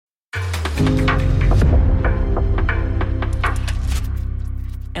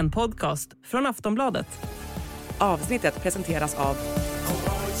en podcast från Aftonbladet. Avsnittet presenteras av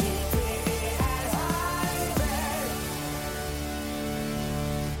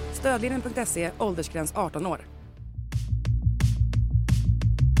Stödlinjen.se, åldersgräns 18 år.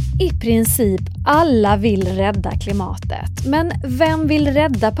 I princip alla vill rädda klimatet. Men vem vill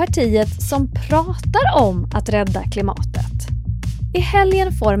rädda partiet som pratar om att rädda klimatet? I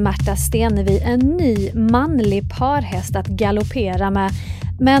helgen får Märta Stenevi en ny manlig parhäst att galoppera med.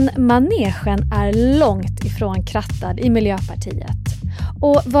 Men manegen är långt ifrån krattad i Miljöpartiet.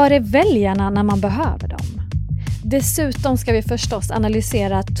 Och var är väljarna när man behöver dem? Dessutom ska vi förstås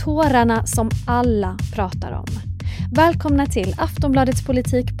analysera tårarna som alla pratar om. Välkomna till Aftonbladets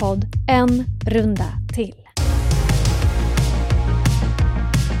politikpodd En runda till.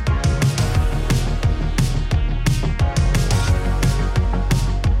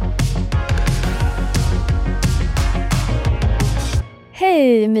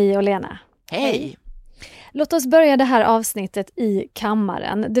 Hej My och Lena. Hej. Låt oss börja det här avsnittet i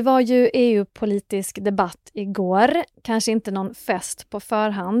kammaren. Det var ju EU-politisk debatt igår, kanske inte någon fest på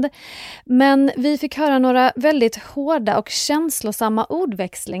förhand. Men vi fick höra några väldigt hårda och känslosamma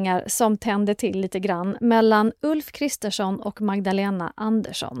ordväxlingar som tände till lite grann mellan Ulf Kristersson och Magdalena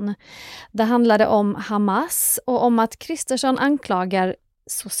Andersson. Det handlade om Hamas och om att Kristersson anklagar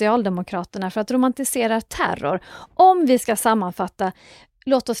Socialdemokraterna för att romantisera terror. Om vi ska sammanfatta,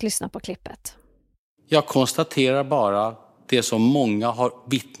 låt oss lyssna på klippet. Jag konstaterar bara det som många har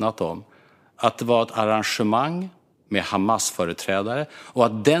vittnat om. Att det var ett arrangemang med Hamas-företrädare och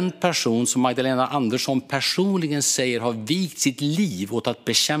att den person som Magdalena Andersson personligen säger har vikt sitt liv åt att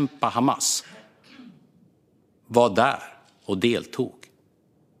bekämpa Hamas var där och deltog.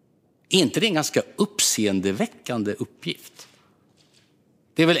 Är inte det en ganska uppseendeväckande uppgift?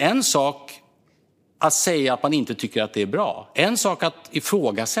 Det är väl en sak att säga att man inte tycker att det är bra. En sak att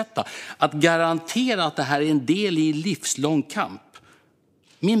ifrågasätta. Att garantera att det här är en del i en livslång kamp.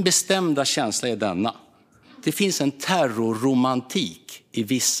 Min bestämda känsla är denna. Det finns en terrorromantik i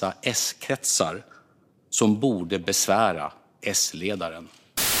vissa S-kretsar som borde besvära S-ledaren.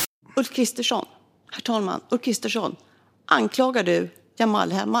 Ulf Kristersson, herr talman, Ulf Kristersson, anklagar du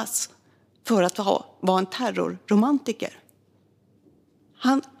Jamal Hamas för att vara en terrorromantiker?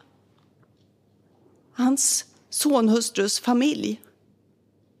 Hans sonhustrus familj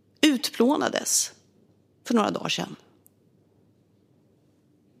utplånades för några dagar sedan.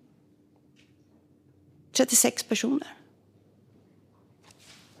 36 personer.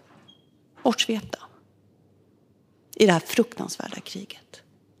 Bortsvepta i det här fruktansvärda kriget.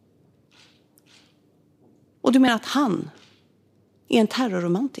 Och du menar att han är en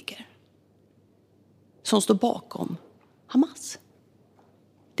terrorromantiker som står bakom Hamas?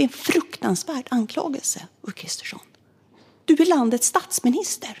 Det är en fruktansvärd anklagelse, Ulf Kristersson. Du är landets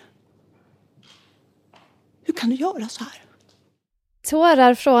statsminister. Hur kan du göra så här?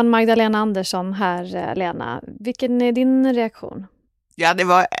 Tårar från Magdalena Andersson här, Lena. Vilken är din reaktion? Ja, det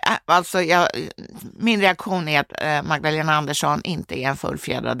var min reaktion är att Magdalena Andersson inte är en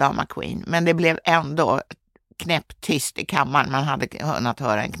fullfjädrad drama queen. Men det blev ändå knäpptyst i kammaren. Man hade kunnat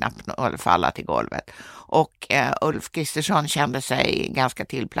höra en knapp falla till golvet. Och Ulf Kristersson kände sig ganska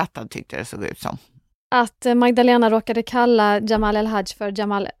tillplattad, tyckte det såg ut som. Att Magdalena råkade kalla Jamal El-Haj för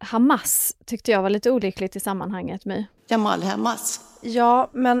Jamal Hamas tyckte jag var lite olyckligt i sammanhanget. Jamal Hamas. Ja,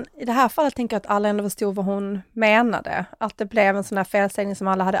 men i det här fallet tänker jag att alla ändå förstod vad hon menade. Att det blev en sån här felsägning som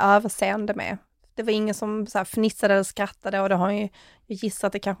alla hade överseende med. Det var ingen som så här fnissade eller skrattade, och det har ju gissat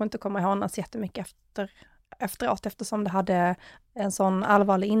att det kanske inte kommer ihåg jättemycket efteråt, eftersom det hade en sån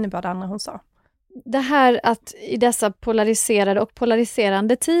allvarlig innebörd när hon sa. Det här att i dessa polariserade och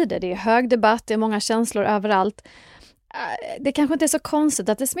polariserande tider, det är hög debatt, det är många känslor överallt. Det kanske inte är så konstigt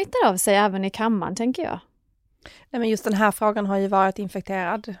att det smittar av sig även i kammaren, tänker jag. Nej, men just den här frågan har ju varit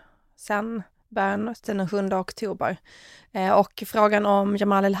infekterad sedan den 7 oktober. Och frågan om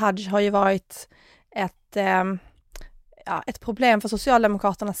Jamal El-Haj har ju varit ett problem för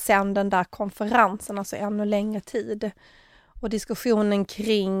Socialdemokraterna sedan den där konferensen, alltså ännu längre tid. Och diskussionen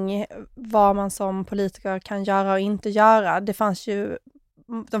kring vad man som politiker kan göra och inte göra. Det fanns ju,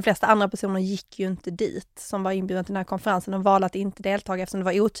 de flesta andra personer gick ju inte dit som var inbjudna till den här konferensen och valde att inte delta eftersom det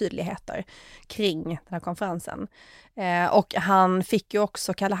var otydligheter kring den här konferensen. Och han fick ju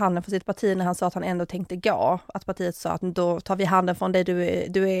också kalla handen för sitt parti när han sa att han ändå tänkte gå. Att partiet sa att då tar vi handen från dig,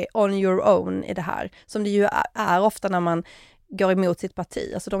 du är on your own i det här. Som det ju är ofta när man går emot sitt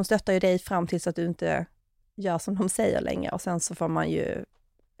parti. Alltså de stöttar ju dig fram tills att du inte gör som de säger längre, och sen så får man ju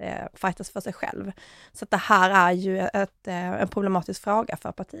fightas för sig själv. Så att det här är ju en problematisk fråga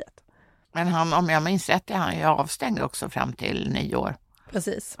för partiet. Men han, om jag minns rätt, är han ju avstängd också fram till nyår.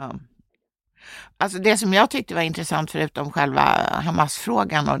 Precis. Ja. Alltså det som jag tyckte var intressant förutom själva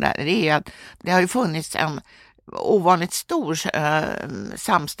Hamas-frågan och det är ju att det har ju funnits en ovanligt stor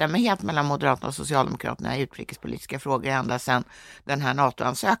samstämmighet mellan Moderaterna och Socialdemokraterna i utrikespolitiska frågor ända sedan den här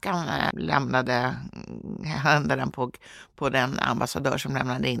NATO-ansökan lämnade händerna på den ambassadör som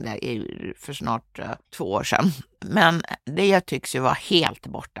lämnade in det för snart 2 år sedan. Men det tycks ju vara helt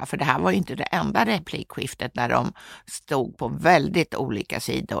borta, för det här var ju inte det enda replikskiftet där de stod på väldigt olika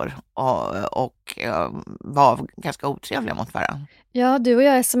sidor och var ganska otrevliga mot varandra. Ja, du och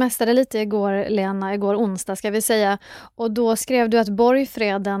jag smsade lite igår, Lena, igår onsdag ska vi säga. Och då skrev du att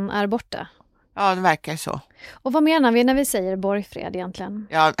borgfreden är borta. Ja, det verkar så. Och vad menar vi när vi säger borgfred egentligen?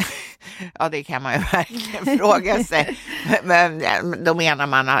 Ja, det kan man ju verkligen fråga sig. Men då menar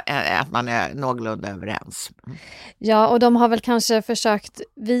man att man är någorlunda överens. Ja, och de har väl kanske försökt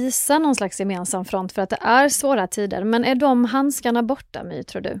visa någon slags gemensam front för att det är svåra tider. Men är de handskarna borta, My,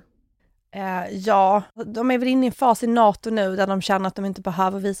 tror du? Ja, de är väl inne i en fas i NATO nu där de känner att de inte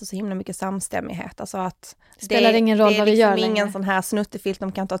behöver visa så himla mycket samstämmighet. Alltså att det spelar ingen roll vad vi gör längre. Det är ingen sån här snuttefilt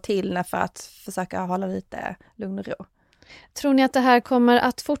de kan ta till för att försöka hålla lite lugn och ro. Tror ni att det här kommer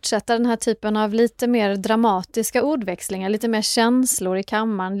att fortsätta, den här typen av lite mer dramatiska ordväxlingar, lite mer känslor i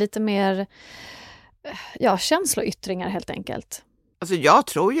kammaren, lite mer känsloyttringar helt enkelt? Alltså jag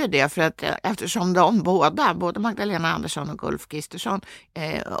tror ju det, för att eftersom de både Magdalena Andersson och Ulf Kristersson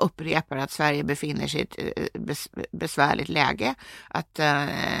upprepar att Sverige befinner sig i ett besvärligt läge, att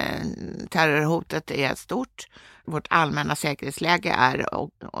terrorhotet är stort, vårt allmänna säkerhetsläge är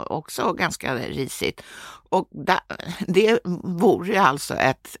också ganska risigt. Och det vore ju alltså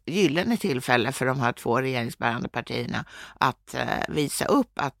ett gyllene tillfälle för de här 2 regeringsbärande partierna att visa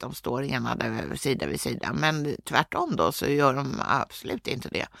upp att de står enade sida vid sida. Men tvärtom då så gör de absolut inte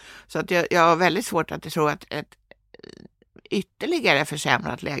det. Så att jag har väldigt svårt att tro att ett ytterligare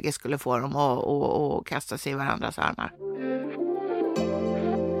försämrat läge skulle få dem att kasta sig i varandras armar.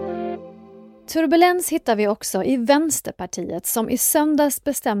 Turbulens hittar vi också i Vänsterpartiet som i söndags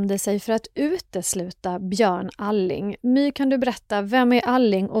bestämde sig för att utesluta Björn Alling. My, kan du berätta, vem är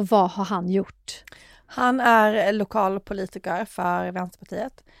Alling och vad har han gjort? Han är lokalpolitiker för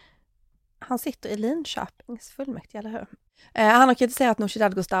Vänsterpartiet. Han sitter i Linköpings fullmäktige, eller hur? Han har kritiserat Nooshi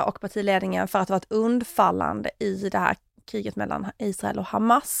Dadgostar och partiledningen för att vara ett undfallande i det här kriget mellan Israel och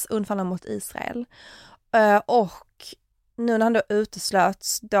Hamas, undfallande mot Israel. Och nu när han då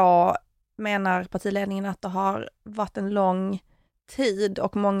uteslöts, då menar partiledningen att det har varit en lång tid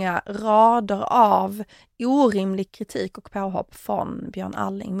och många rader av orimlig kritik och påhopp från Björn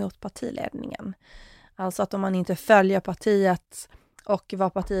Alling mot partiledningen. Alltså att om man inte följer partiet och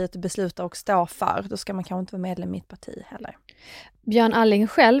vad partiet beslutar och står för, då ska man kanske inte vara medlem i ett parti heller. Björn Alling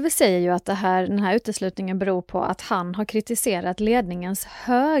själv säger ju att den här uteslutningen beror på att han har kritiserat ledningens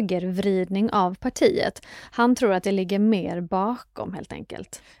högervridning av partiet. Han tror att det ligger mer bakom helt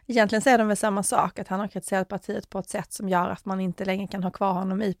enkelt. Egentligen säger de väl samma sak, att han har kritiserat partiet på ett sätt som gör att man inte längre kan ha kvar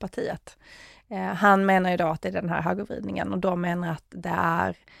honom i partiet. Han menar ju då att det är den här högervridningen och de menar att det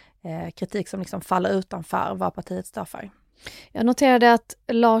är kritik som liksom faller utanför vad partiet står för. Jag noterade att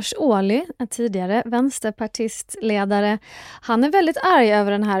Lars Ohly, en tidigare vänsterpartistledare, han är väldigt arg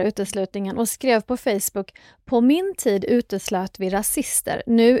över den här uteslutningen och skrev på Facebook: på min tid uteslöt vi rasister,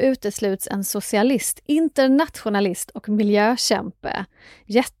 nu utesluts en socialist, internationalist och miljökämpe.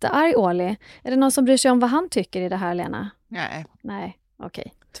 Jättearg Ohly. Är det någon som bryr sig om vad han tycker i det här, Lena? Nej,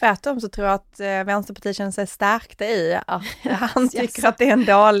 okej. Tvärtom så tror jag att Vänsterpartiet känner sig stärkta i att han tycker att det är en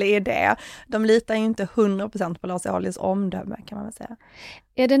dålig idé. De litar ju inte 100% på Lars Ohlys omdöme, kan man väl säga.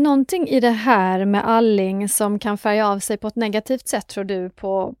 Är det någonting i det här med Alling som kan färga av sig på ett negativt sätt, tror du,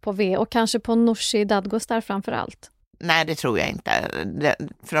 på V och kanske på Nooshi Dadgostar framför allt? Nej, det tror jag inte.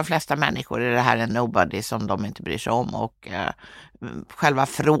 För de flesta människor är det här en nobody som de inte bryr sig om, och själva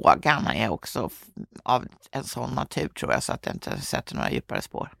frågan är också av en sån natur, tror jag, så att det inte sätter några djupare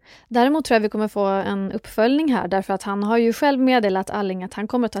spår. Däremot tror jag vi kommer få en uppföljning här, därför att han har ju själv meddelat Alling att han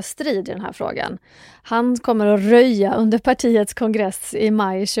kommer att ta strid i den här frågan. Han kommer att röja under partiets kongress i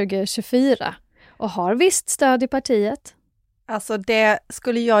maj 2024 och har visst stöd i partiet. Alltså det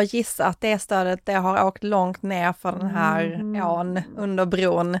skulle jag gissa att det stödet det har åkt långt ner för den här ån under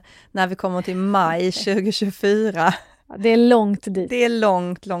bron när vi kommer till maj 2024. Det är långt dit. Det är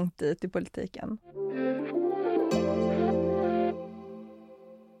långt, långt dit i politiken.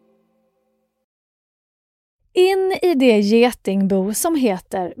 In i det getingbo som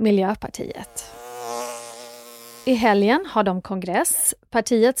heter Miljöpartiet. I helgen har de kongress.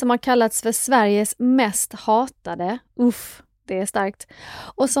 Partiet som har kallats för Sveriges mest hatade. Det är starkt.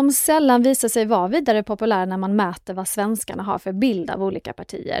 Och som sällan visar sig vara vidare populär när man mäter vad svenskarna har för bild av olika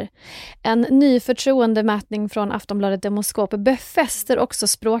partier. En ny förtroendemätning från Aftonbladet Demoskop befäster också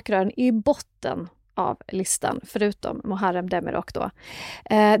språkrören i botten av listan, förutom Muharrem Demirok då.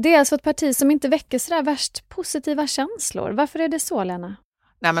 Det är alltså ett parti som inte väcker så där värst positiva känslor. Varför är det så, Lena?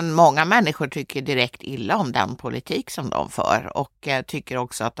 Nej, men många människor tycker direkt illa om den politik som de för och tycker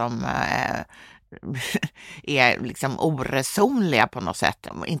också att de är liksom oresonliga på något sätt.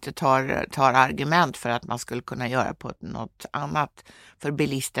 Inte tar argument för att man skulle kunna göra på något annat för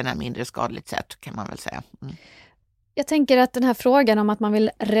bilisterna mindre skadligt sätt, kan man väl säga. Mm. Jag tänker att den här frågan om att man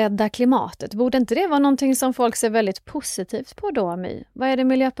vill rädda klimatet, borde inte det vara någonting som folk ser väldigt positivt på då, My? Vad är det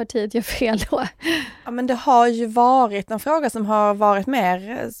Miljöpartiet gör fel då? Ja, men det har ju varit en fråga som har varit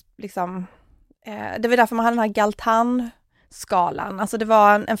mer liksom, det var därför man hade den här Galtan-skalan. Alltså det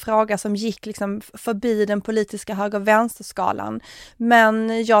var en fråga som gick liksom förbi den politiska höger-vänster-skalan.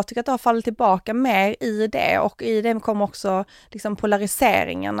 Men jag tycker att det har fallit tillbaka mer i det, och i det kom också liksom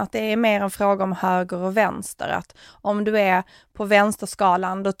polariseringen, att det är mer en fråga om höger och vänster. Att om du är på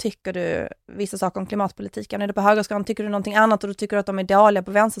vänsterskalan, då tycker du vissa saker om klimatpolitiken. Är du på högerskalan tycker du någonting annat, och då tycker du att de är dåliga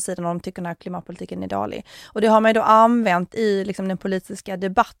på vänstersidan, och de tycker att klimatpolitiken är dålig. Och det har man ju då använt i liksom den politiska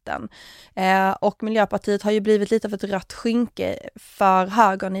debatten. Och Miljöpartiet har ju blivit lite av ett rött skynke för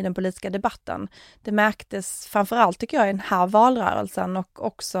högern i den politiska debatten. Det märktes framförallt, tycker jag, i den här valrörelsen, och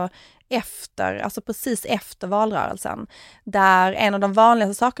också precis efter valrörelsen, där en av de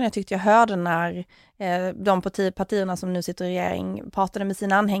vanligaste sakerna jag tyckte jag hörde när de partierna som nu sitter i regering pratade med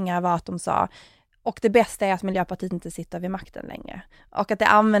sina anhängare var att de sa, och det bästa är att Miljöpartiet inte sitter vid makten längre. Och att det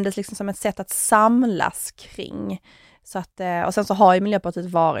användes liksom som ett sätt att samlas kring. Så att, och sen så har ju Miljöpartiet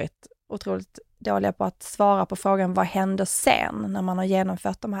varit otroligt dåliga på att svara på frågan vad händer sen när man har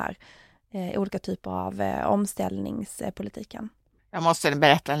genomfört de här olika typer av omställningspolitiken. Jag måste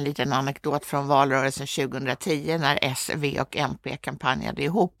berätta en liten anekdot från valrörelsen 2010 när S, V och MP kampanjade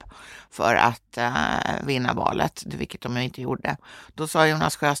ihop för att vinna valet, vilket de inte gjorde. Då sa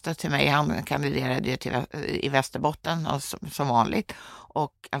Jonas Sjöstedt till mig, han kandiderade ju i Västerbotten och som vanligt,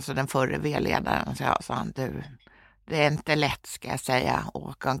 och alltså den förre V-ledaren, sa han, det är inte lätt, ska jag säga, att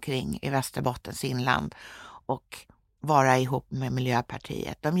åka omkring i Västerbottens inland och vara ihop med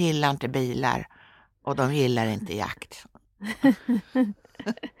Miljöpartiet. De gillar inte bilar och de gillar inte jakt.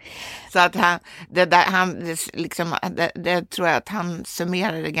 Så att det tror jag att han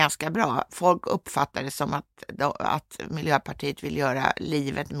summerade ganska bra. Folk uppfattar det som att Miljöpartiet vill göra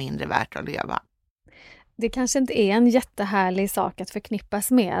livet mindre värt att leva. Det kanske inte är en jättehärlig sak att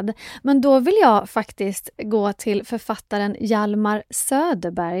förknippas med. Men då vill jag faktiskt gå till författaren Hjalmar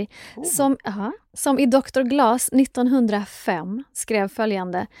Söderberg som i Dr. Glas 1905 skrev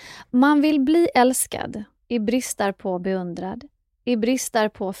följande: Man vill bli älskad, i brist därpå beundrad, i brist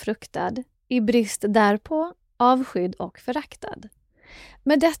därpå fruktad, i brist därpå avskydd och föraktad.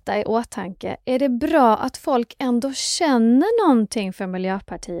 Med detta i åtanke är det bra att folk ändå känner någonting för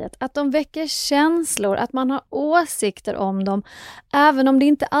Miljöpartiet, att de väcker känslor, att man har åsikter om dem, även om det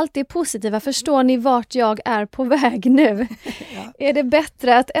inte alltid är positiva. Förstår ni vart jag är på väg nu? Ja. Är det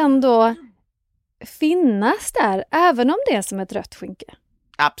bättre att ändå finnas där, även om det är som ett rött skynke?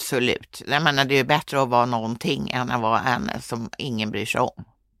 Absolut. Jag menar, det är bättre att vara någonting än att vara en som ingen bryr sig om.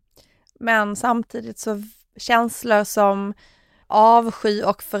 Men samtidigt så känslor som avsky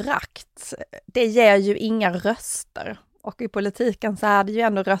och förakt, det ger ju inga röster. Och i politiken så är det ju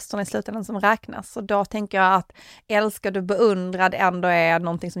ändå rösterna i slutändan som räknas. Och då tänker jag att älskad och beundrad ändå är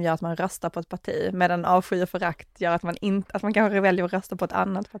någonting som gör att man röstar på ett parti. Medan avsky och förakt gör att man kanske väljer att rösta på ett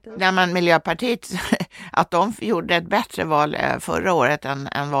annat parti. Nej, men Miljöpartiet, att de gjorde ett bättre val förra året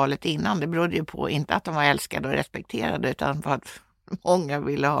än valet innan, det berodde ju på inte att de var älskade och respekterade, utan på att många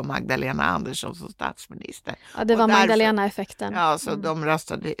ville ha Magdalena Andersson som statsminister. Ja, det var Magdalena-effekten. Ja, så de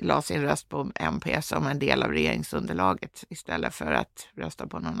la sin röst på MP som en del av regeringsunderlaget istället för att rösta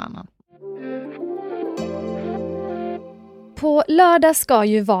på någon annan. På lördag ska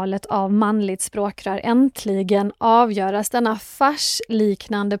ju valet av manligt språkrör äntligen avgöras, denna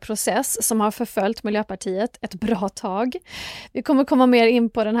farsliknande process som har förföljt Miljöpartiet ett bra tag. Vi kommer komma mer in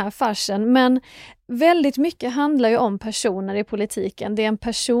på den här farsen, men väldigt mycket handlar ju om personer i politiken. Det är en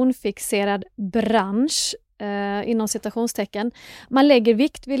personfixerad bransch inom citationstecken. Man lägger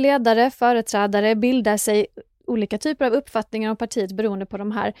vikt vid ledare, företrädare, bildar sig olika typer av uppfattningar om partiet beroende på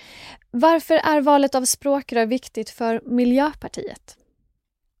de här. Varför är valet av språkrör viktigt för Miljöpartiet?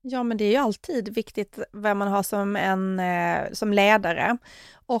 Ja, men det är ju alltid viktigt vem man har som ledare.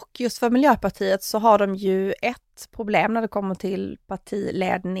 Och just för Miljöpartiet så har de ju ett problem när det kommer till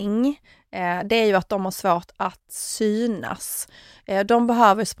partiledning. det är ju att de har svårt att synas. De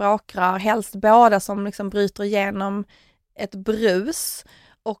behöver språkrör, helst båda som liksom bryter igenom ett brus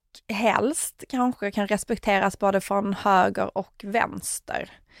och helst kanske kan respekteras både från höger och vänster.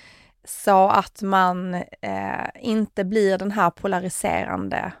 Så att man inte blir det här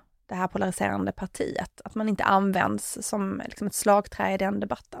polariserande partiet. Att man inte används som liksom ett slagträ i den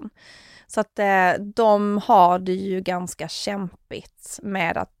debatten. Så att de har det ju ganska kämpigt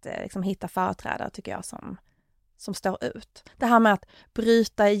med att liksom hitta företrädare, tycker jag, som står ut. Det här med att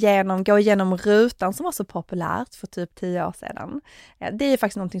gå igenom rutan som var så populärt för typ 10 år sedan. Det är ju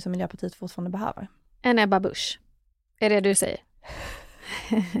faktiskt någonting som Miljöpartiet fortfarande behöver. En Ebba Busch. Är det du säger?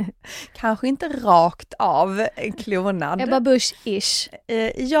 Kanske inte rakt av klonad. Ebba Busch-ish.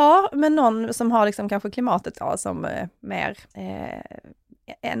 Ja, men någon som har liksom kanske klimatet som mer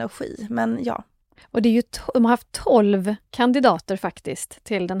energi. Men ja. Och det är ju de har haft 12 kandidater faktiskt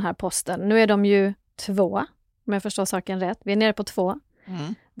till den här posten. Nu är de ju 2, om jag förstår saken rätt. Vi är nere på 2.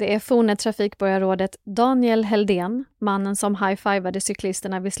 Mm. Det är forne trafikborgarrådet Daniel Heldén, mannen som high-fivade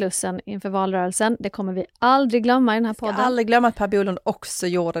cyklisterna vid Slussen inför valrörelsen. Det kommer vi aldrig glömma i den här podden. Jag aldrig glömma att Per Bolund också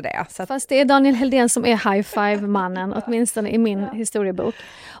gjorde det. Så att... Fast det är Daniel Heldén som är high-five-mannen, åtminstone i min historiebok.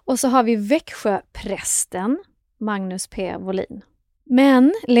 Och så har vi Växjöprästen, Magnus P. Wåhlin.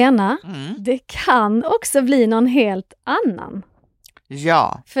 Men Lena, det kan också bli någon helt annan.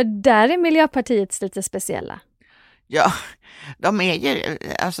 Ja. För där är Miljöpartiet lite speciella. Ja, de är ju,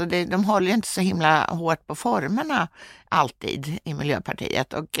 alltså de håller ju inte så himla hårt på formerna alltid i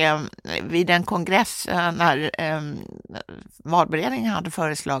Miljöpartiet. Och vid en kongress när valberedningen hade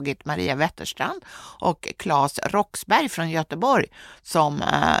föreslagit Maria Wetterstrand och Claes Roxberg från Göteborg som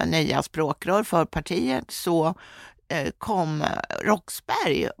nya språkrör för partiet, så kom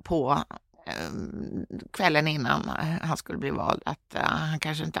Roxberg på kvällen innan han skulle bli vald att han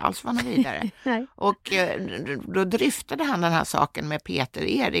kanske inte alls var någon vidare. Och då dryftade han den här saken med Peter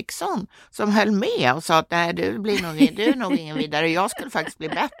Eriksson som höll med och sa att nej, du är nog ingen vidare, jag skulle faktiskt bli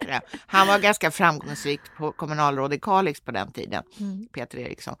bättre. Han var ganska framgångsrik på kommunalråd i Kalix på den tiden, Peter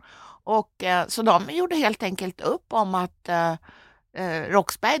Eriksson. Och så de gjorde helt enkelt upp om att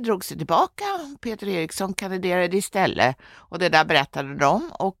Roxberg drog sig tillbaka, Peter Eriksson kandiderade istället, och det där berättade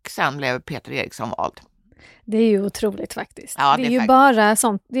de, och sen blev Peter Eriksson vald. Det är ju otroligt faktiskt. Ja, det är ju bara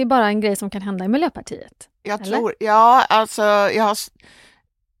sånt, det är bara en grej som kan hända i Miljöpartiet.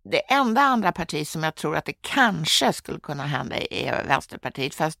 Det enda andra parti som jag tror att det kanske skulle kunna hända är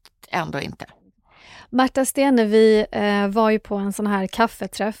Vänsterpartiet, fast ändå inte. Märta Stenevi var ju på en sån här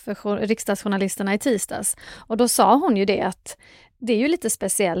kaffeträff för riksdagsjournalisterna i tisdags, och då sa hon ju det att det är ju lite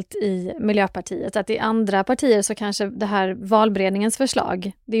speciellt i Miljöpartiet, att i andra partier så kanske det här valberedningens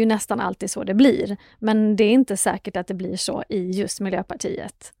förslag, det är ju nästan alltid så det blir, men det är inte säkert att det blir så i just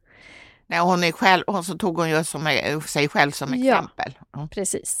Miljöpartiet. Nej, hon är själv, och så tog hon ju sig själv som exempel. Ja,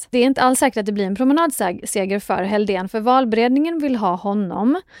 precis. Det är inte alls säkert att det blir en promenadseger för Heldén, för valberedningen vill ha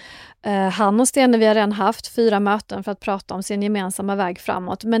honom. Han och Stenevi har redan haft 4 möten för att prata om sin gemensamma väg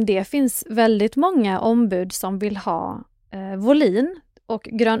framåt, men det finns väldigt många ombud som vill ha Wåhlin, och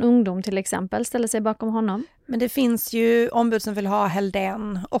Grön ungdom till exempel ställer sig bakom honom. Men det finns ju ombud som vill ha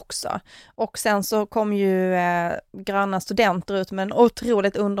Heldén också. Och sen så kom ju gröna studenter ut med en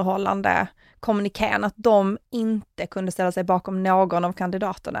otroligt underhållande kommunikén att de inte kunde ställa sig bakom någon av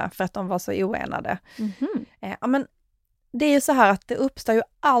kandidaterna för att de var så oenade. Men det är ju så här att det uppstår ju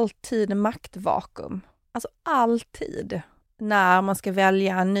alltid maktvakuum. Alltså alltid. När man ska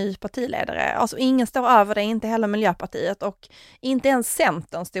välja en ny partiledare. Alltså ingen står över det, inte heller Miljöpartiet, och inte ens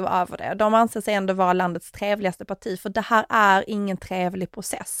Centern står över det. De anser sig ändå vara landets trevligaste parti, för det här är ingen trevlig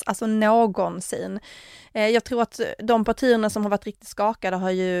process. Alltså någonsin. Jag tror att de partierna som har varit riktigt skakade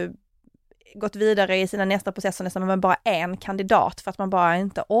har ju gått vidare i sina nästa processer nästan med bara en kandidat, för att man bara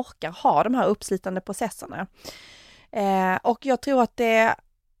inte orkar ha de här uppslitande processerna. Och jag tror att det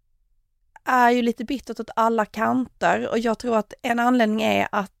är ju lite bittert åt alla kanter, och jag tror att en anledning är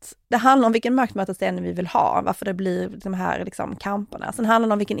att det handlar om vilken maktmötesställning vi vill ha, varför det blir de här liksom kamperna. Sen handlar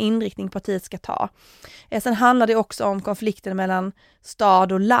det om vilken inriktning partiet ska ta. Sen handlar det också om konflikten mellan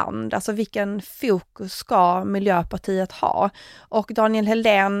stad och land, alltså vilken fokus ska Miljöpartiet ha. Och Daniel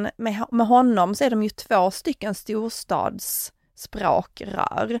Heldén, med honom så är de ju 2 stycken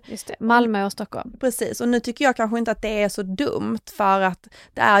storstadsspråkrör. Just det, Malmö och Stockholm. Precis, och nu tycker jag kanske inte att det är så dumt, för att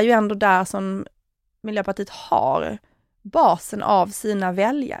det är ju ändå där som Miljöpartiet har basen av sina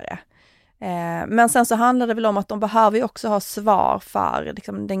väljare. Men sen så handlar det väl om att de behöver ju också ha svar för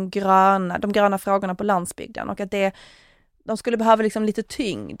liksom, de gröna frågorna på landsbygden, och att de skulle behöva liksom lite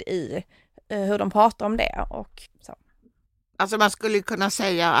tyngd i hur de pratar om det. Och så. Alltså man skulle kunna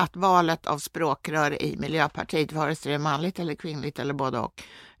säga att valet av språkrör i Miljöpartiet, vare sig det är manligt eller kvinnligt eller både och,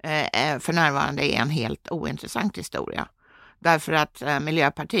 för närvarande är en helt ointressant historia. Därför att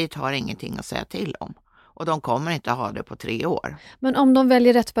Miljöpartiet har ingenting att säga till om. Och de kommer inte ha det på 3 år. Men om de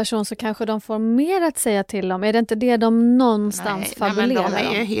väljer rätt person så kanske de får mer att säga till om. Är det inte det de någonstans fabulerar om? Nej,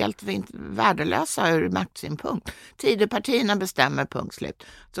 men de är ju helt värdelösa ur maktsynpunkt. Tidöpartierna bestämmer punkt slut.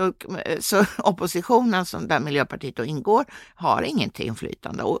 Så oppositionen, som där Miljöpartiet då ingår, har inget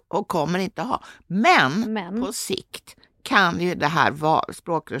inflytande och kommer inte ha. Men på sikt kan ju det här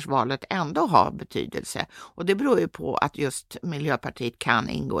språkrörsvalet ändå ha betydelse. Och det beror ju på att just Miljöpartiet kan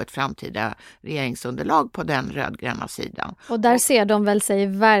ingå ett framtida regeringsunderlag på den rödgröna sidan. Och där ser de väl sig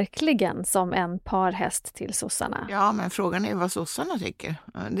verkligen som en parhäst till sossarna. Ja, men frågan är vad sossarna tycker.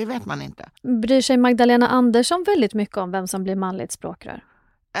 Det vet man inte. Bryr sig Magdalena Andersson väldigt mycket om vem som blir manligt språkrör?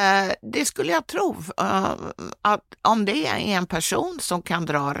 Det skulle jag tro. Att om det är en person som kan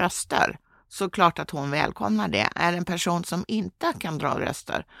dra röster, så klart att hon välkomnar det. Är en person som inte kan dra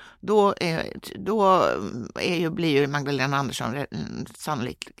röster, då blir ju Magdalena Andersson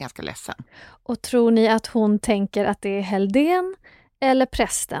sannolikt ganska ledsen. Och tror ni att hon tänker att det är Helldén eller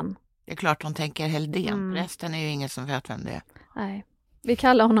prästen? Det är klart hon tänker Helldén. Prästen är ju ingen som vet vem det är. Nej, vi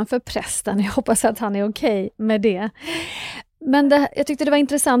kallar honom för prästen. Jag hoppas att han är okej med det. Men jag tyckte det var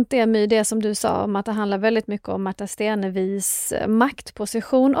intressant det som du sa om att det handlar väldigt mycket om Märta Stenevis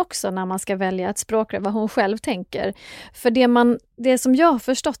maktposition också när man ska välja ett språkrör, vad hon själv tänker. För det som jag har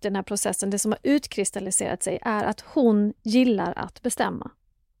förstått i den här processen, det som har utkristalliserat sig, är att hon gillar att bestämma.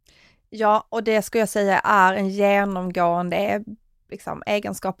 Ja, och det skulle jag säga är en genomgående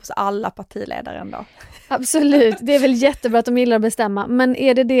egenskap hos alla partiledare ändå. Absolut, det är väl jättebra att de gillar att bestämma. Men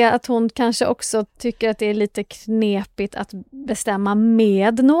är det att hon kanske också tycker att det är lite knepigt att bestämma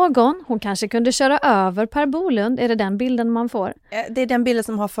med någon? Hon kanske kunde köra över Per Bolund. Är det den bilden man får? Det är den bilden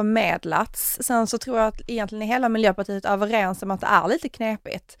som har förmedlats. Sen så tror jag att egentligen hela Miljöpartiet är överens om att det är lite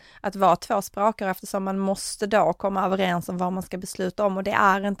knepigt att vara 2 språkare, eftersom man måste då komma överens om vad man ska besluta om, och det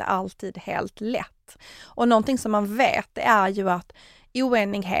är inte alltid helt lätt. Och någonting som man vet, det är ju att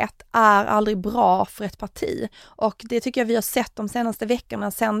oenighet är aldrig bra för ett parti, och det tycker jag vi har sett de senaste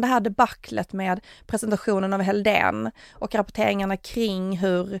veckorna sedan det här debaclet med presentationen av Helldén och rapporteringarna kring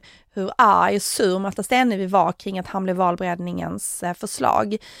hur arg och sur Märta Stenevi var kring att han blev valberedningens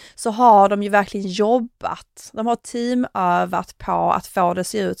förslag, så har de ju verkligen jobbat. De har teamövat på att få det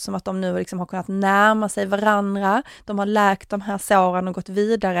se ut som att de nu har kunnat närma sig varandra. De har läkt de här såren och gått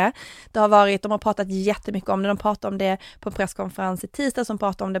vidare. De har pratat jättemycket om det. De pratade om det på en presskonferens i tisdag, som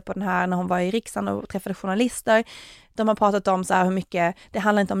pratade om det på den här när hon var i riksdagen och träffade journalister. De har pratat om så här hur mycket, det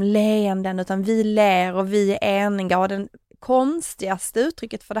handlar inte om leenden utan vi ler och vi är eniga, och den konstigaste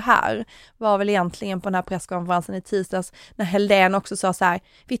uttrycket för det här var väl egentligen på den här presskonferensen i tisdags när Helldén också sa så här: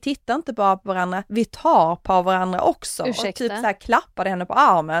 vi tittar inte bara på varandra, vi tar på varandra också. Ursäkta? Och typ så här klappade henne på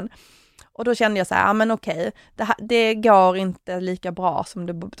armen. Och då kände jag så här, ja men okej, det går inte lika bra som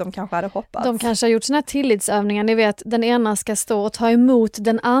de kanske hade hoppats. De kanske har gjort såna här tillitsövningar, ni vet, den ena ska stå och ta emot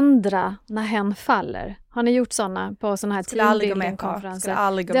den andra när hen faller. Har ni gjort såna på såna här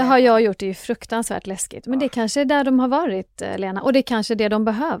teambuilding-konferenser? Det har jag gjort, det är ju fruktansvärt läskigt. Men det kanske är där de har varit, Lena, och det är kanske det de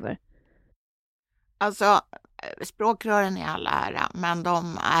behöver. Alltså, språkrören är alla ära, men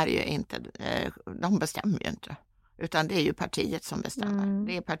de bestämmer ju inte. Utan det är ju partiet som bestämmer.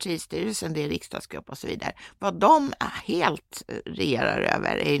 Det är partistyrelsen, det är riksdagsgrupp och så vidare. Vad de helt regerar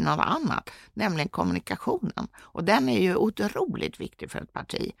över är ju något annat, nämligen kommunikationen. Och den är ju otroligt viktig för ett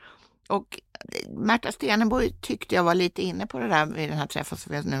parti. Och Märta Steneborg tyckte jag var lite inne på det där vid den här träffen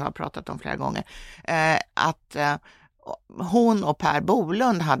som vi nu har pratat om flera gånger. Att hon och Per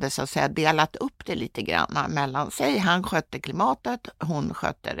Bolund hade så att säga delat upp det lite grann mellan sig. Han skötte klimatet, hon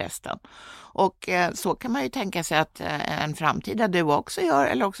skötte resten. Och så kan man ju tänka sig att en framtida du också gör,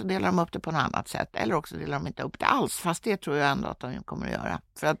 eller också delar de upp det på något annat sätt, eller också delar de inte upp det alls, fast det tror jag ändå att de kommer att göra.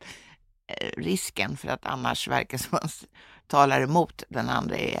 För att risken för att annars verkar som man talar emot den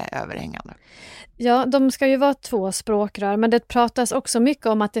andra är överhängande. Ja, de ska ju vara 2 språkrör, men det pratas också mycket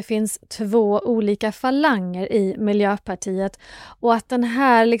om att det finns 2 olika falanger i Miljöpartiet, och att den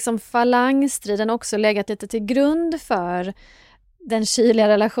här falangstriden också legat lite till grund för den kyliga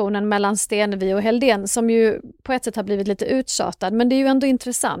relationen mellan Stenevi och Helldén, som ju på ett sätt har blivit lite uttjatad, men det är ju ändå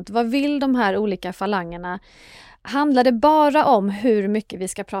intressant. Vad vill de här olika falangerna? Handlar det bara om hur mycket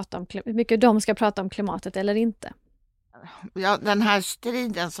hur mycket de ska prata om klimatet eller inte? Ja, den här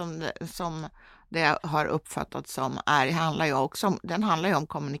striden som det har uppfattats som handlar ju om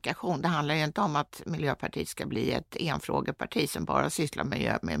kommunikation. Det handlar ju inte om att Miljöpartiet ska bli ett enfrågeparti som bara sysslar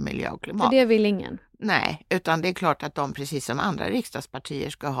med miljö och klimat. För det vill ingen. Nej, utan det är klart att de precis som andra riksdagspartier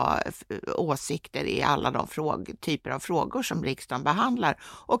ska ha åsikter i alla de typer av frågor som riksdagen behandlar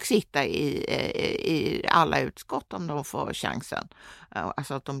och sitta i alla utskott om de får chansen.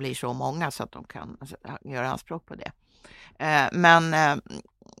 Alltså att de blir så många så att de kan göra anspråk på det.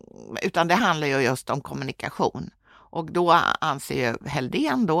 Utan det handlar ju just om kommunikation. Och då anser ju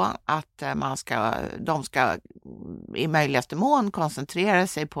Helldén då att de ska i möjligaste mån koncentrera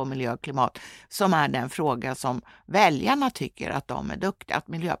sig på miljö och klimat, som är den fråga som väljarna tycker att att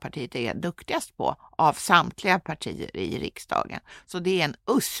Miljöpartiet är duktigast på av samtliga partier i riksdagen. Så det är en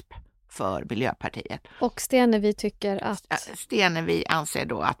USP för Miljöpartiet. Och Stenevi tycker att... Stenevi anser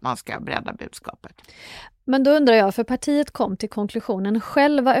då att man ska bredda budskapet. Men då undrar jag, för partiet kom till konklusionen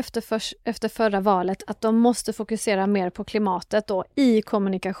själva efter förra valet att de måste fokusera mer på klimatet då i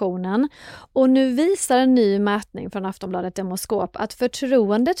kommunikationen. Och nu visar en ny mätning från Aftonbladet Demoskop att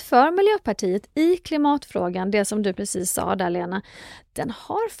förtroendet för Miljöpartiet i klimatfrågan, det som du precis sa där Lena, den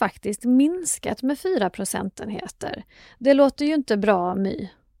har faktiskt minskat med 4 procentenheter. Det låter ju inte bra, My.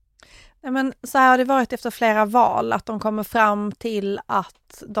 Nej, men så här har det varit efter flera val, att de kommer fram till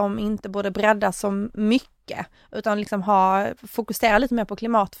att de inte borde bredda så mycket utan liksom fokusera lite mer på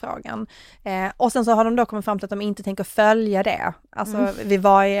klimatfrågan. Och sen så har de då kommit fram till att de inte tänker följa det, alltså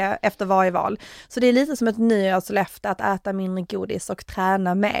efter varje val. Så det är lite som ett nyårslöfte att äta mindre godis och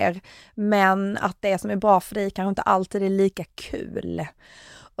träna mer, men att det som är bra för dig kanske inte alltid är lika kul.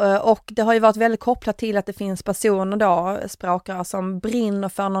 Och det har ju varit väldigt kopplat till att det finns personer då, språkrör, som brinner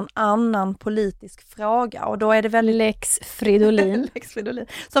för någon annan politisk fråga. Och då är det väldigt... Lex Fridolin. Lex Fridolin.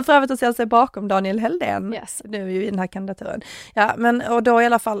 Som för övrigt att ställa sig bakom Daniel Helldén nu i den här kandidaturen. Ja, och då i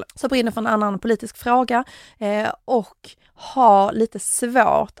alla fall så brinner för en annan politisk fråga och har lite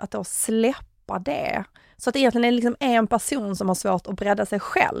svårt att då släppa det. Så att egentligen är det liksom en person som har svårt att bredda sig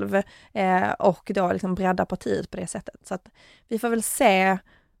själv och då liksom bredda partiet på det sättet. Så att vi får väl se.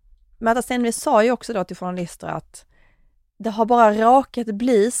 Magdalena sa ju också då till journalister att det har bara råkat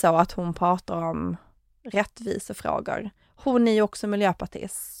bli så att hon pratar om rättvisefrågor. Hon är ju också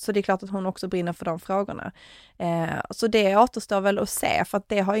miljöpartist, så det är klart att hon också brinner för de frågorna. Så det återstår väl att se, för att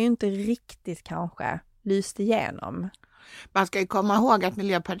det har ju inte riktigt kanske lyst igenom. Man ska ju komma ihåg att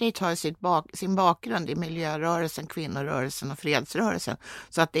Miljöpartiet har sin bakgrund i miljörörelsen, kvinnorörelsen och fredsrörelsen.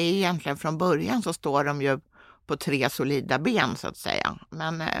 Så att det är egentligen från början så står de ju på 3 solida ben så att säga.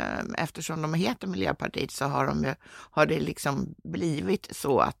 Men eftersom de heter Miljöpartiet så har det liksom blivit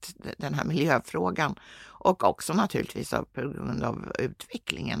så att den här miljöfrågan och också naturligtvis på grund av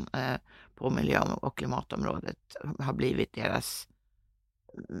utvecklingen på miljö- och klimatområdet har blivit deras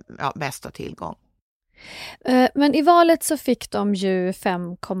bästa tillgång. Men i valet så fick de ju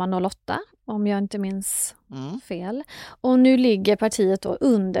 5,08 om jag inte minns fel. Och nu ligger partiet då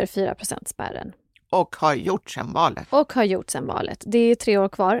under 4%-spärren. Och har gjort sedan valet. Det är 3 år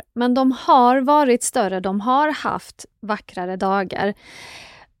kvar. Men de har varit större. De har haft vackrare dagar.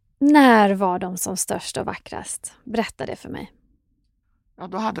 När var de som störst och vackrast? Berätta det för mig. Ja,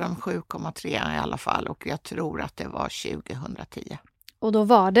 då hade de 7,3 i alla fall. Och jag tror att det var 2010. Och då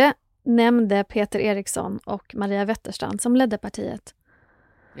var det, nämnde Peter Eriksson och Maria Wetterstrand som ledde partiet.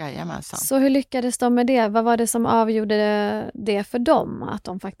 Jajamensan. Så hur lyckades de med det? Vad var det som avgjorde det för dem? Att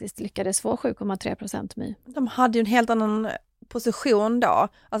de faktiskt lyckades få 7,3% My? De hade ju en helt annan position då.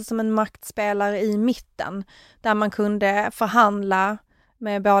 Alltså som en maktspelare i mitten. Där man kunde förhandla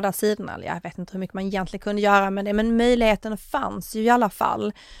med båda sidorna. Jag vet inte hur mycket man egentligen kunde göra med det. Men möjligheten fanns ju i alla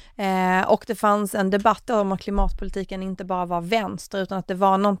fall. Och det fanns en debatt om att klimatpolitiken inte bara var vänster. Utan att det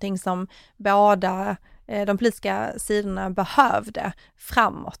var någonting som båda de politiska sidorna behövde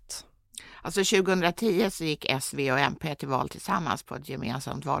framåt. Alltså 2010 så gick S, V och MP till val tillsammans på ett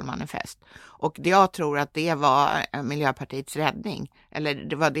gemensamt valmanifest. Och jag tror att det var Miljöpartiets räddning. Eller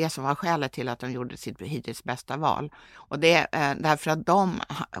det var det som var skälet till att de gjorde sitt hittills bästa val. Och det därför att de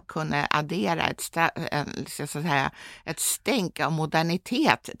kunde addera ett stänk av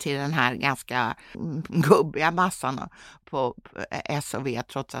modernitet till den här ganska gubbiga massan på S och V,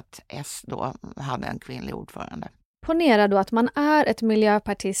 trots att S då hade en kvinnlig ordförande. Ponera då att man är ett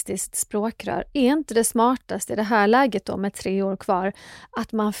miljöpartistiskt språkrör. Är inte det smartaste i det här läget då med 3 år kvar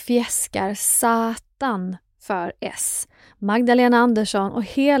att man fjäskar satan för S, Magdalena Andersson och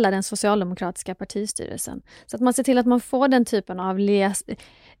hela den socialdemokratiska partistyrelsen? Så att man ser till att man får den typen av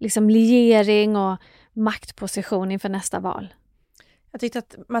liering och maktposition inför nästa val. Jag tyckte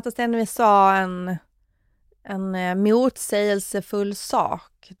att Magdalena sa en motsägelsefull sak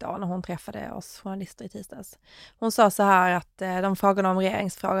då när hon träffade oss journalister i tisdags. Hon sa så här att de frågade om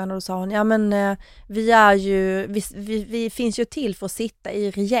regeringsfrågan och då sa hon, ja men vi finns ju till för att sitta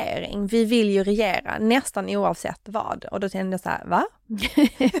i regering. Vi vill ju regera nästan oavsett vad. Och då tänkte jag så här, va?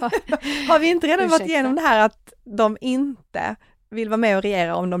 Har vi inte redan varit igenom det här att de inte vill vara med och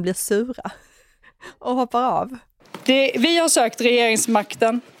regera om de blir sura och hoppar av? Vi har sökt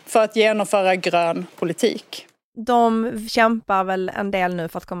regeringsmakten för att genomföra grön politik. De kämpar väl en del nu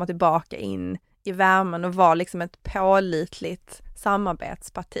för att komma tillbaka in i värmen och vara liksom ett pålitligt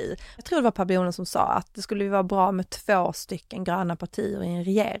samarbetsparti. Jag tror det var Pablonen som sa att det skulle vara bra med 2 stycken gröna partier i en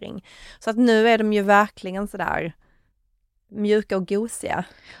regering. Så att nu är de ju verkligen sådär mjuka och gosiga.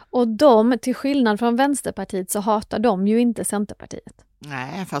 Och de, till skillnad från Vänsterpartiet, så hatar de ju inte Centerpartiet.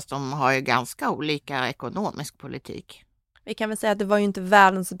 Nej, fast de har ju ganska olika ekonomisk politik. Vi kan väl säga att det var ju inte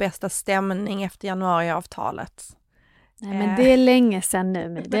världens bästa stämning efter januariavtalet. Nej, men det är länge sedan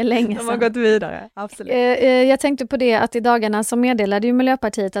nu. Det är länge sedan. De har gått vidare, absolut. Jag tänkte på det att i dagarna så meddelade ju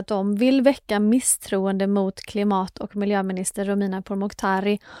Miljöpartiet att de vill väcka misstroende mot klimat- och miljöminister Romina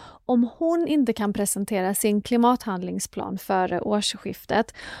Pourmokhtari om hon inte kan presentera sin klimathandlingsplan före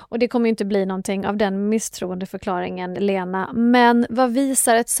årsskiftet. Och det kommer inte bli någonting av den misstroendeförklaringen, Lena. Men vad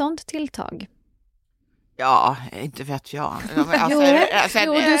visar ett sånt tilltag? Ja, inte vet jag.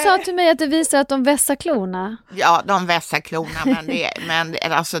 Jo, du sa till mig att det visar att de vässar klorna. Ja, de vässar klorna, men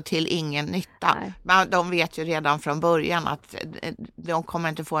alltså till ingen nytta. Men de vet ju redan från början att de kommer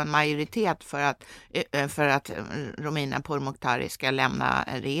inte få en majoritet för att Romina Pourmokhtari ska lämna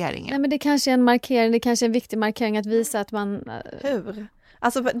regeringen. Nej, men det kanske är en markering, det kanske är en viktig markering att visa att man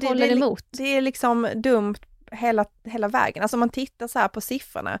Alltså, håller emot. Det är liksom dumt hela vägen. Alltså om man tittar så här på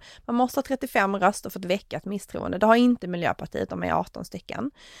siffrorna. Man måste ha 35 röster för att väcka ett misstroende. Det har inte Miljöpartiet, de är 18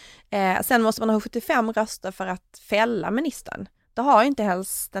 stycken. Sen måste man ha 75 röster för att fälla ministern. Det har inte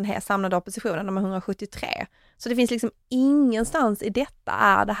helst den här samlade oppositionen, de är 173. Så det finns liksom ingenstans i detta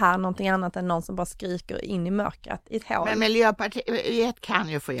är det här någonting annat än någon som bara skriker in i mörkret i ett hål. Men Miljöpartiet kan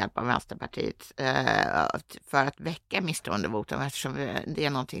ju få hjälp av Vänsterpartiet för att väcka misstroendevotum, eftersom det är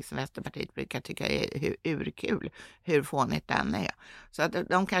någonting som Vänsterpartiet brukar tycka är urkul, hur fånigt den är. Så att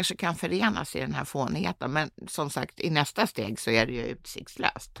de kanske kan förenas i den här fånigheten, men som sagt i nästa steg så är det ju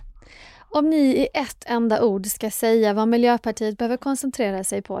utsiktslöst. Om ni i ett enda ord ska säga vad Miljöpartiet behöver koncentrera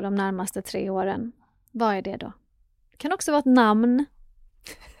sig på de närmaste 3 åren, vad är det då? Det kan också vara ett namn.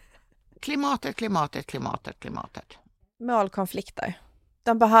 Klimatet. Målkonflikter.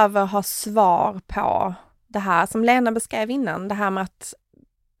 De behöver ha svar på det här som Lena beskrev innan. Det här med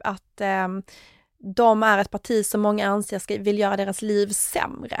att de är ett parti som många anser vill göra deras liv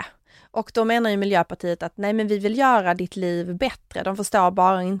sämre. Och då menar ju Miljöpartiet att nej, men vi vill göra ditt liv bättre. De förstår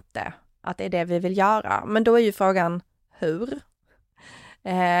bara inte att det är det vi vill göra. Men då är ju frågan hur?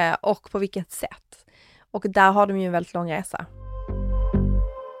 Och på vilket sätt? Och där har de ju en väldigt lång resa.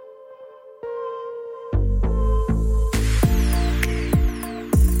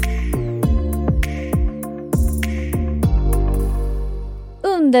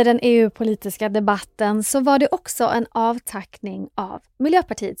 Under den EU-politiska debatten så var det också en avtackning av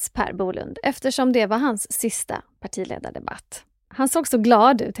Miljöpartiets Per Bolund eftersom det var hans sista partiledardebatt. Han såg så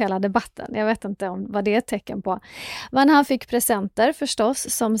glad ut hela debatten. Jag vet inte vad det är ett tecken på. Men han fick presenter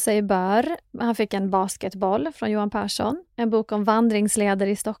förstås som sig bör. Han fick en basketboll från Johan Persson. En bok om vandringsleder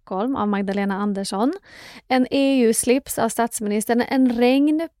i Stockholm av Magdalena Andersson. En EU-slips av statsministern. En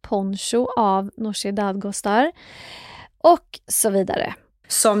regnponcho av Nooshi Dadgostar. Och så vidare.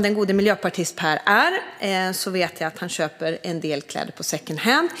 Som den gode miljöpartist Per är så vet jag att han köper en del kläder på second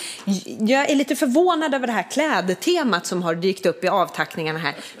hand. Jag är lite förvånad över det här klädtemat som har dykt upp i avtackningarna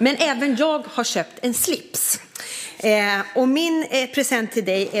här. Men även jag har köpt en slips. Och min present till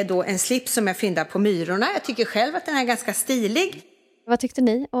dig är då en slips som jag fyndar på Myrorna. Jag tycker själv att den är ganska stilig. Vad tyckte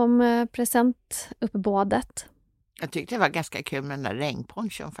ni om presentuppbådet? Jag tyckte det var ganska kul med den där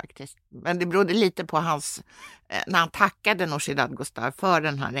regnponchon faktiskt. Men det berodde lite på hans, när han tackade Nooshi Dadgostar för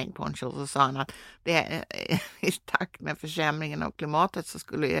den här regnponchon så sa han att det i takt med försämringen av klimatet så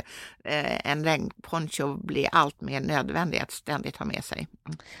skulle en regnponcho bli allt mer nödvändig att ständigt ha med sig.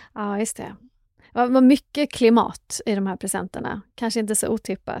 Ja, just det. Det var mycket klimat i de här presenterna. Kanske inte så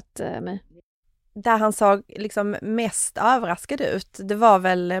otippat, My. Där han såg liksom mest överraskad ut, det var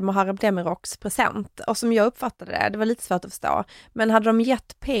väl Muharrem Demiroks present. Och som jag uppfattade det var lite svårt att förstå. Men hade de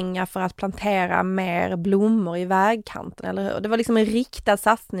gett pengar för att plantera mer blommor i vägkanten, eller hur? Det var liksom en riktad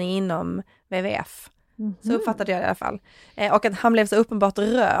satsning inom WWF. Så uppfattade jag det i alla fall. Och att han blev så uppenbart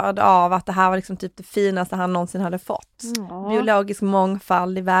rörd av att det här var liksom typ det finaste han någonsin hade fått. Biologisk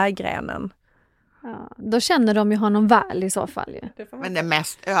mångfald i vägrenen. Ja, då känner de ju honom väl i så fall. Ju. Men det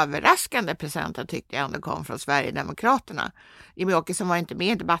mest överraskande presenten tyckte jag ändå kom från Sverigedemokraterna. Jimmie Åkesson var inte med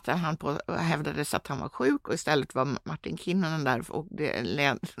i debatten, han hävdades att han var sjuk och istället var Martin Kinnunen där och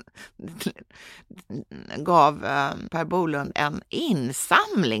det gav Per Bolund en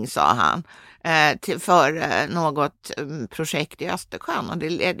insamling, sa han, för något projekt i Östersjön. Och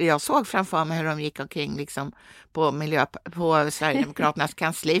jag såg framför mig hur de gick omkring liksom på Sverigedemokraternas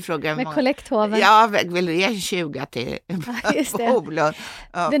kansli. Med kollekthoven. Ja, vill du ge 20 till Bolund?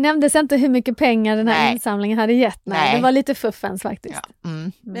 Ja. Det nämndes inte hur mycket pengar den här insamlingen hade gett. Nej. Det var lite fuffens faktiskt. Ja.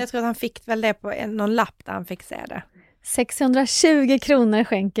 Mm. Men jag tror att han fick väl det på någon lapp där han fick se det. 620 kronor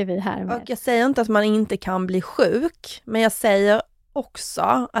skänker vi här med. Och jag säger inte att man inte kan bli sjuk, men jag säger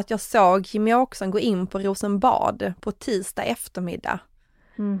också att jag såg Jimmie Åkesson gå in på Rosenbad på tisdag eftermiddag.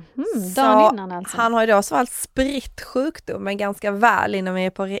 Dagen innan alltså. Han har ju då så väl spritt sjukdomen ganska väl innan vi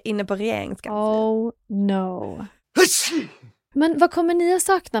är inne på regeringskansliet. Oh no. Men vad kommer ni att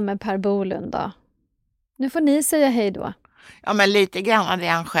sakna med Per Bolund då? Nu får ni säga hej då. Ja, men lite grann det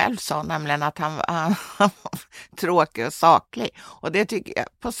han själv sa, nämligen att han var tråkig och saklig. Och det tycker jag,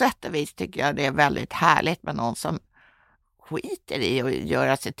 på sätt och vis tycker jag det är väldigt härligt med någon som skiter i att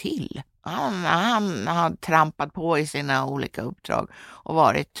göra sig till. Han har trampat på i sina olika uppdrag och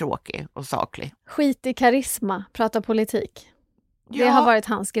varit tråkig och saklig. Skit i karisma, prata politik. Det har varit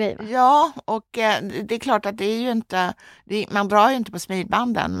hans grej, va? Ja, och det är klart att det är ju inte, man drar ju inte på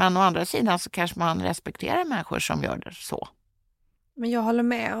smidbanden, men å andra sidan så kanske man respekterar människor som gör det så. Men jag håller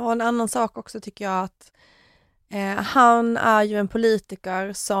med. Och en annan sak också tycker jag att han är ju en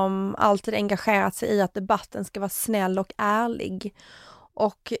politiker som alltid engagerat sig i att debatten ska vara snäll och ärlig.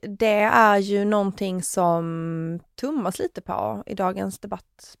 Och det är ju någonting som tummas lite på i dagens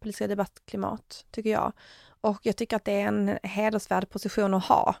politiska debattklimat, tycker jag. Och jag tycker att det är en hedersvärd position att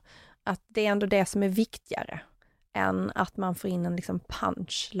ha. Att det är ändå det som är viktigare än att man får in en liksom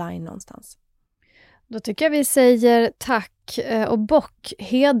punchline någonstans. Då tycker jag vi säger tack och bock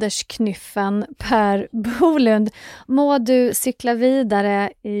hedersknyffen Per Bolund. Må du cykla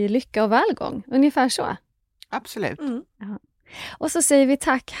vidare i lycka och välgång. Ungefär så. Absolut. Ja. Och så säger vi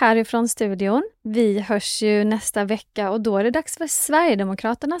tack härifrån studion. Vi hörs ju nästa vecka och då är det dags för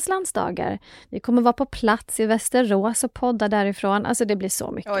Sverigedemokraternas landsdagar. Vi kommer vara på plats i Västerås och podda därifrån. Alltså det blir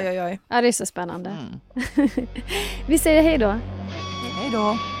så mycket. Oj. Ja, det är så spännande. Vi säger hej då. Hej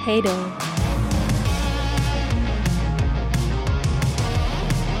då. Hej då.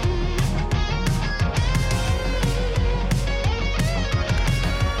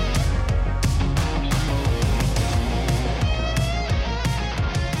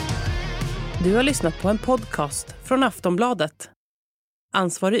 Du har lyssnat på en podcast från Aftonbladet.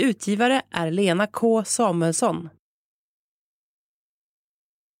 Ansvarig utgivare är Lena K. Samuelsson.